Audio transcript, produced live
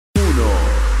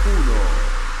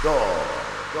2,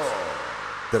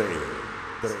 3,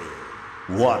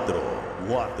 4.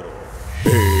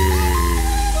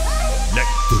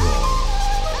 Electro.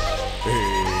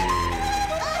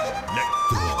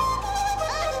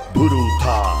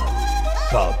 Brutal,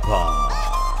 papá.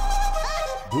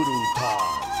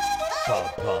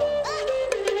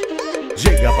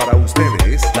 Llega para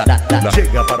ustedes,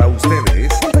 llega para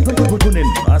ustedes, con el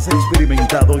más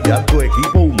experimentado y alto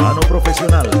equipo humano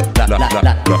profesional.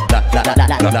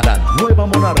 La nueva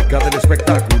monarca del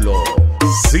espectáculo,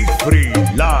 Sifry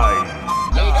Live.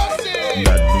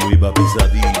 La nueva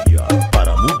pesadilla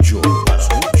para muchos.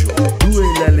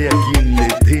 Duélale a quien le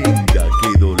tenga que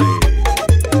doler.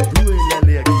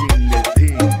 Duélale a quien le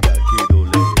tenga que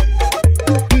doler.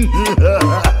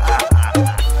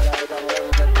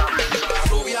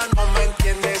 Rubia no me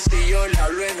entiende si yo le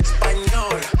hablo en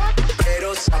español,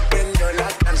 pero se aprendió la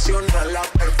canción a la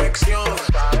perfección.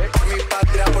 Por mi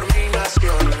patria, por mi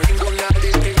nación, ninguna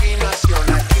discriminación.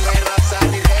 Aquí no hay raza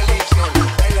ni religión,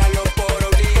 bailalo por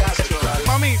obligación.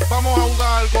 Mami, vamos a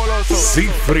jugar goloso.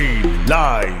 Sifry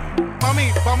Live.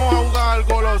 Mami, vamos a jugar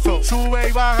goloso. Sube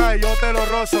y baja y yo te lo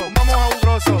rozo. Vamos a un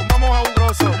grosso, vamos a un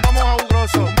grosso, vamos a un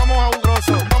grosso, vamos a un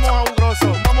grosso, vamos a un grosso,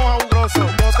 vamos a un grosso.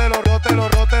 Yo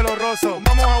te lo rozo.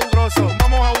 Vamos a un grosso,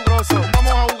 vamos a un grosso,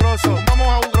 vamos a un grosso, vamos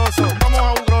a un grosso, vamos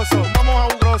a un grosso, vamos a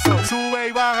un grosso. Sube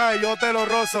y baja y yo te lo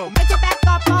rozo. Get your back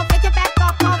up, get your back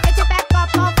up, get your back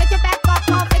up, get your back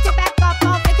up, get your back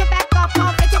up, get your back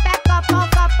up, get your back up, get your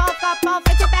back up,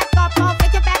 get your back up, get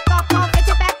your back up, get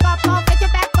your back up, get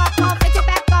your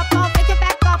back up, get your back up, get your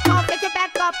back up, get your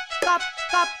back up,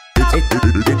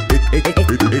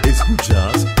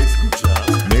 Escuchas,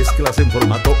 mezclas en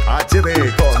formato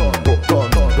HD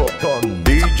con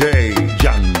DJ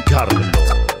Giancarlo,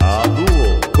 a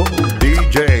dúo con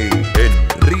DJ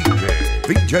Enrique,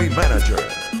 DJ Manager.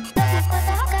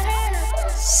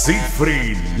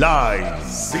 Sifry Live,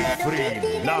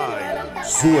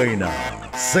 suena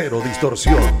cero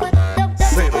distorsión.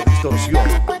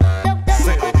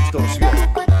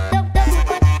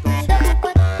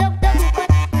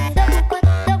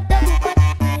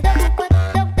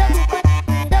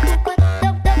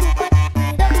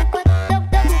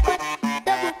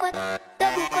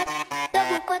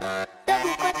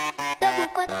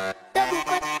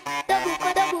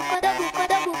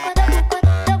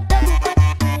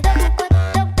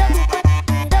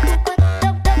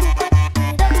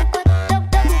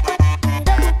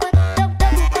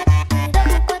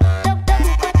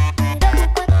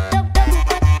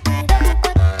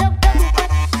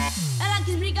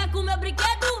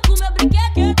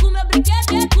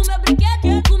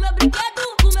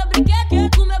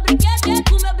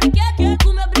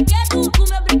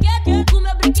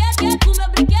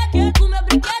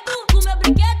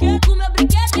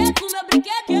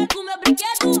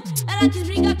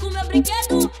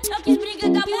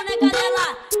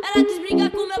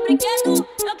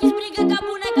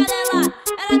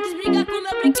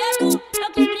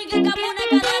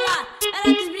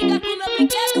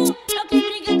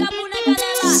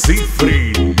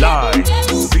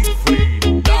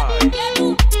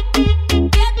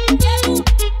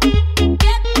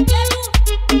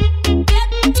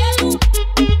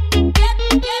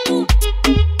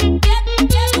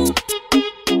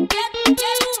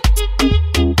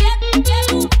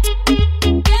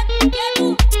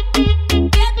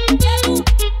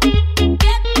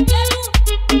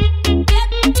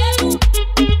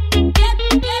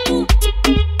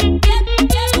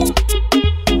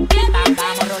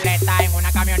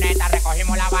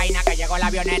 Recogimos la vaina que llegó la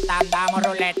avioneta, andamos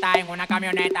ruleta en una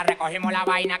camioneta, recogimos la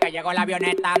vaina que llegó la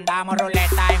avioneta, andamos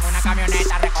ruleta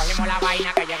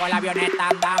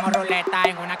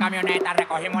en una camioneta,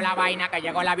 recogimos la vaina que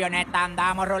llegó la avioneta,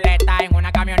 andamos ruleta en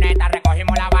una camioneta,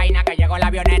 recogimos la vaina que llegó la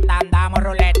avioneta, andamos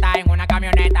ruleta en una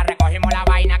camioneta, recogimos la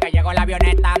vaina que llegó la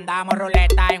avioneta, andamos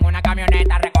ruleta en una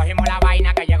camioneta, recogimos la vaina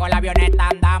que llegó la avioneta,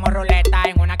 andamos ruleta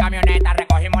en una camioneta,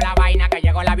 recogimos la vaina que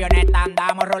llegó la avioneta,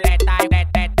 andamos ruleta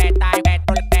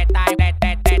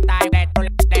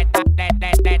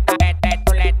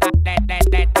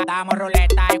damos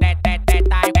ruleta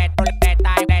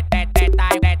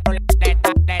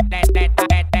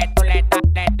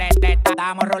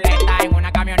damos ruleta en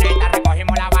una camioneta,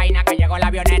 recogimos la vaina que llegó la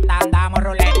avioneta, andamos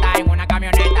ruleta en una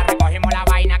camioneta, recogimos la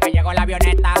vaina que llegó la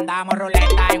avioneta, andamos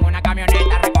ruleta en una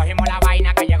camioneta, recogimos la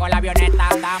vaina que llegó la avioneta,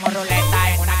 andamos ruleta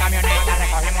en una camioneta,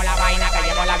 recogimos la vaina que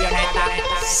llegó la avioneta.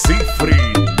 Sifry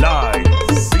Live,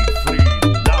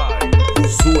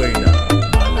 suena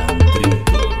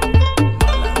malandrito.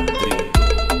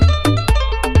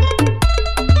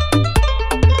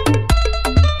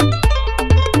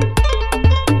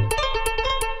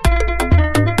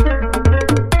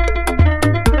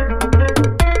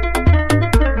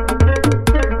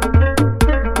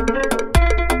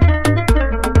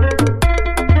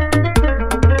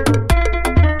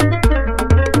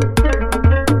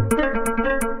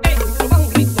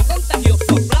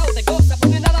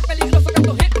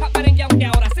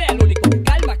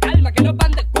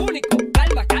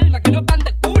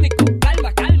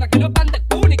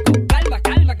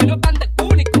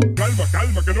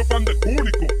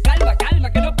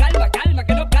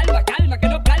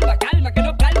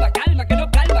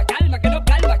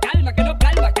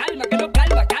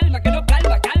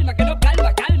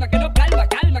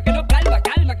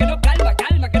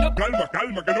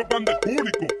 calma, que no panda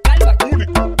único. Calma,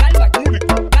 Único, calma,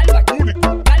 único, calma, único, calma,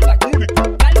 único, calma,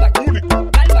 único, calma, único,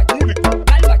 calma, único,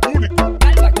 calma, único, calma, único,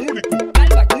 calma,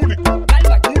 único,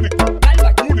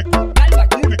 calma, único, calma, único, calma, único,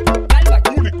 calma. único.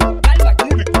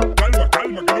 Calma,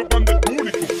 calma, que no panda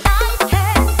único.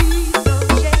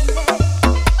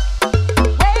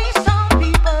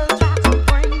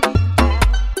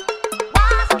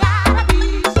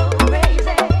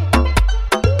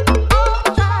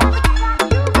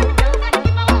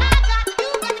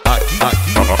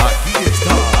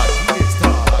 Aquí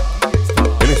está.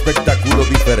 El espectáculo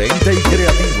diferente y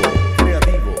creativo.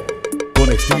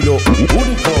 Con estilo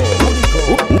único.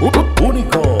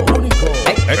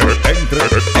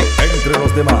 Entre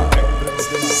los demás.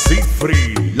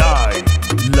 Sifry Live,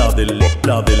 la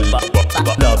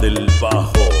del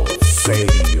bajo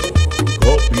serio.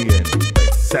 Copien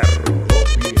Becerro.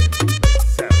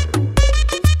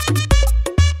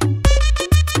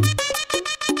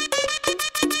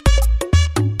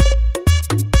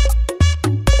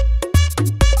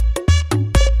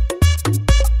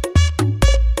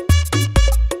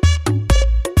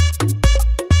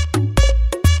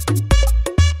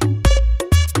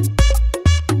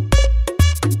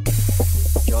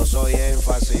 Yo soy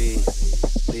Énfasis,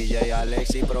 DJ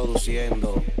Alexi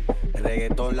produciendo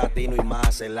reggaetón latino y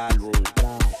más el álbum.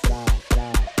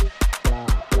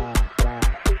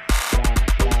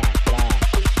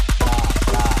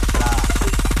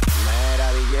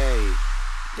 Mira DJ,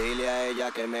 dile a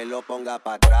ella que me lo ponga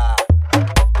para atrás,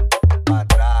 para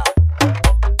atrás,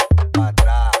 para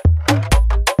atrás,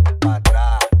 para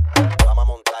atrás. Vamos a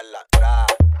montarla atrás,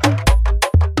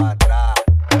 para atrás,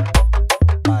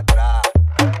 para atrás.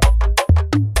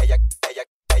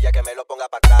 Ella que me lo ponga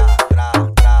para atrás, atrás,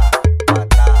 atrás, para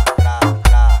atrás, atrás, atrás,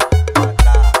 para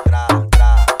atrás,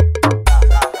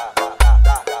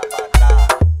 atrás, atrás,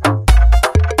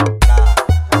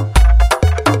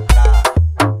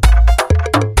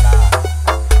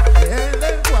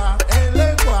 En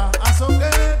lengua, a son que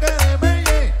me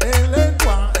ye. En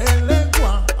lengua,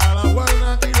 a la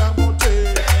guarda aquí la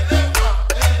moche.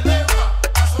 En lengua,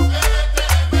 a son que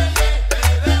me ye.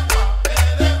 En lengua,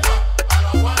 a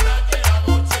la guarda aquí la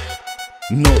moche.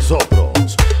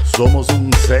 Nosotros somos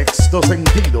un sexto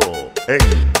sentido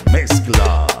en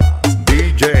mezclas.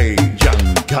 DJ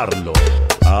Giancarlo,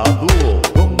 a dúo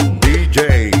con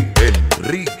DJ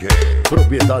Enrique,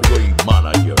 propietario y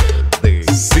manager de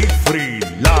Sifry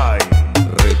Live.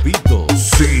 Repito,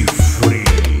 Sifry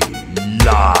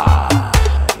Live.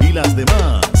 Y las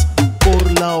demás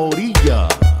por la orilla,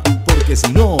 porque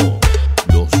si no,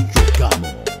 los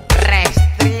chocamos.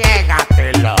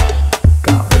 Restriégatelo.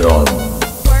 Cabrón.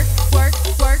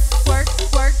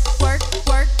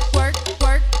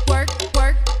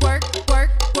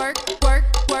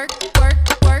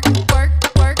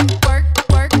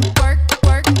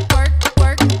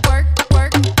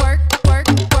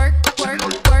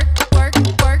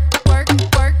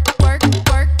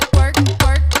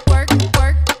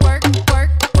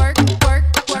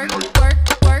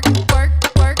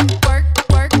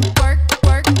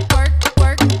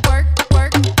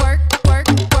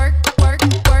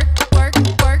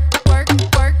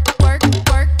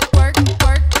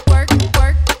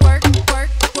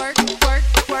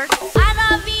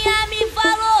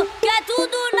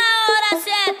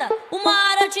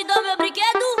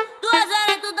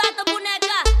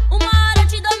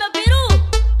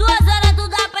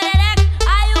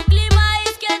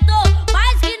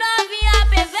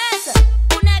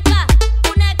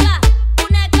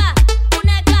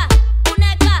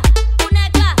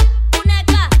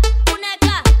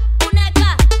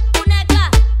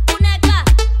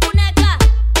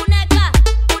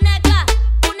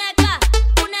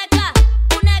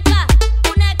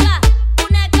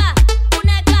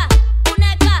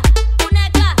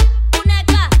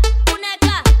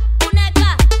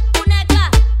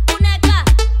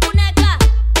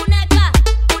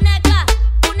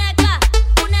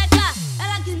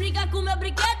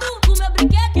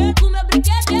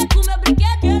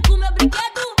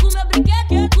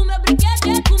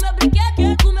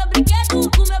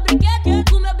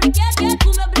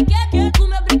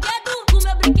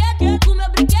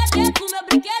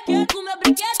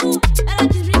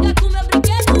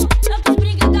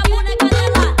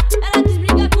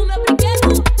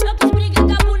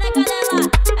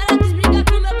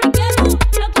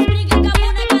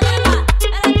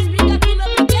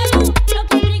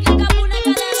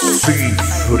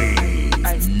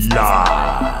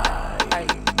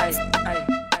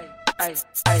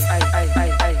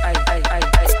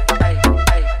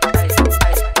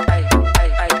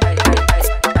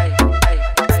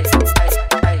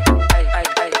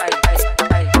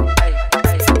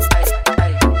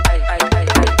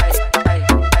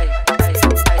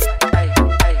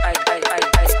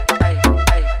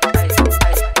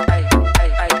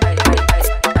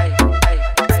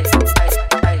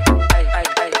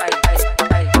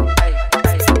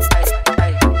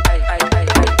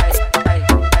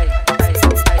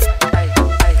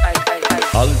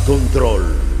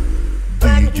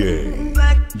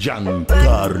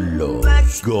 Giancarlo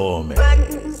Gómez,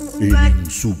 el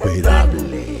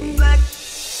insuperable.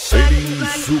 El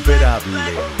insuperable.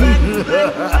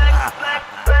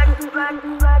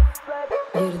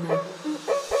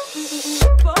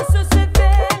 Posso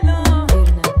sedelo,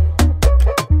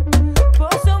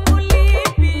 posso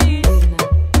mulipi,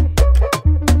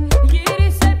 ieri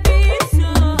sei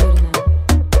piso,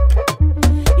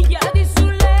 jadi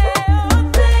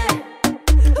suleote,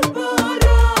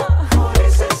 boro, ore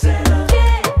se sera,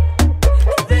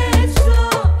 beso,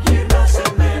 yerna se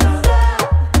merada,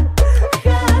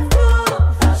 gato,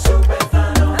 fa su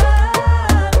pezano,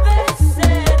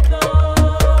 besedo.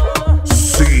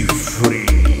 Sifry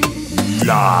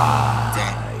Live.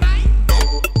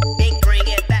 Big bring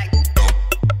it back.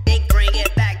 Big bring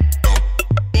it back.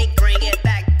 Big bring it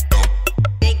back.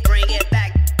 Big bring it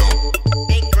back.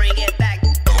 Big bring it back.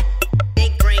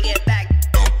 Big bring it back.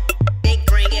 Big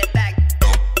bring it back.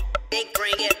 Big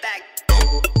bring it back.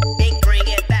 Big bring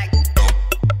it back.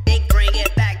 Big bring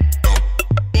it back.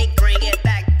 Big bring it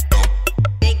back.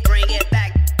 Big bring it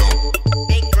back.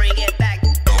 Big bring it back.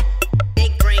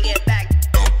 Big bring it back.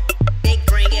 Big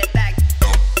bring it back.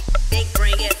 Big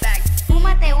bring it back.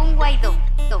 Fúmate un guaidó,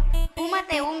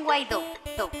 fúmate un guaidó,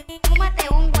 fúmate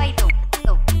un guaidó,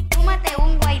 fúmate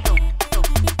un guaidó,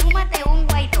 fúmate un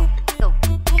guaidó,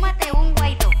 fúmate un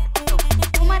guaidó,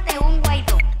 fúmate un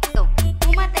guaidó,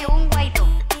 fúmate un guaidó,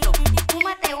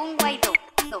 fúmate un guaidó,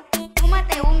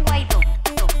 fúmate un guaidó,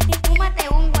 fúmate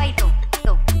un guaidó,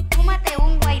 fúmate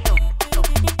un guaidó,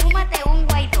 fúmate un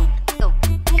guaidó,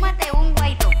 fúmate un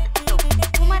guaidó,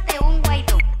 fúmate un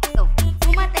guaidó,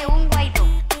 fúmate un guaidó,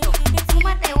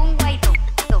 fúmate un guaidó,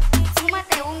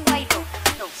 fúmate un guaidó.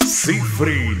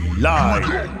 Sifry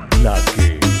Live, la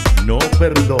que no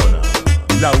perdona,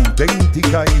 la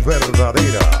auténtica y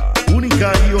verdadera,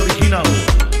 única y original.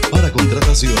 Para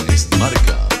contrataciones,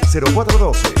 marca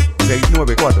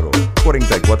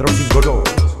 0412-694-4452.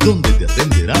 donde te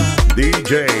atenderá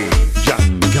DJ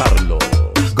Giancarlo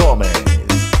Gómez.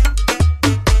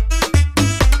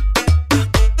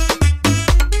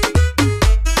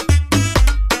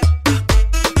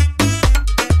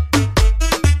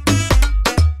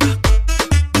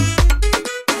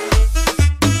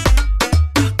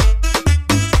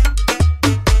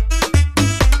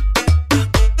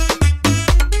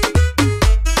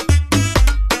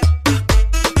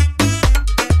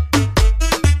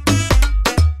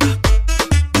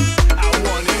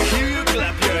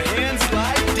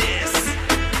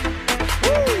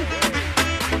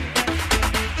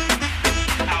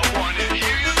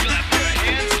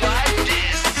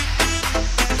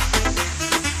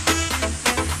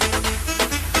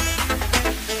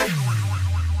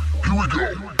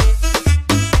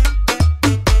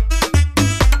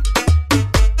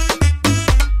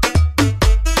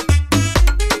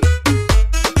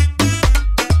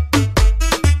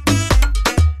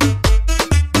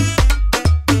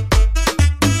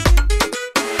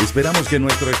 Esperamos que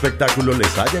nuestro espectáculo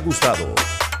les haya gustado.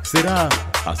 Será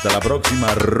hasta la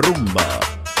próxima rumba,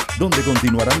 donde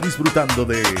continuarán disfrutando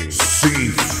de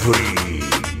Sifry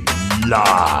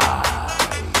Live.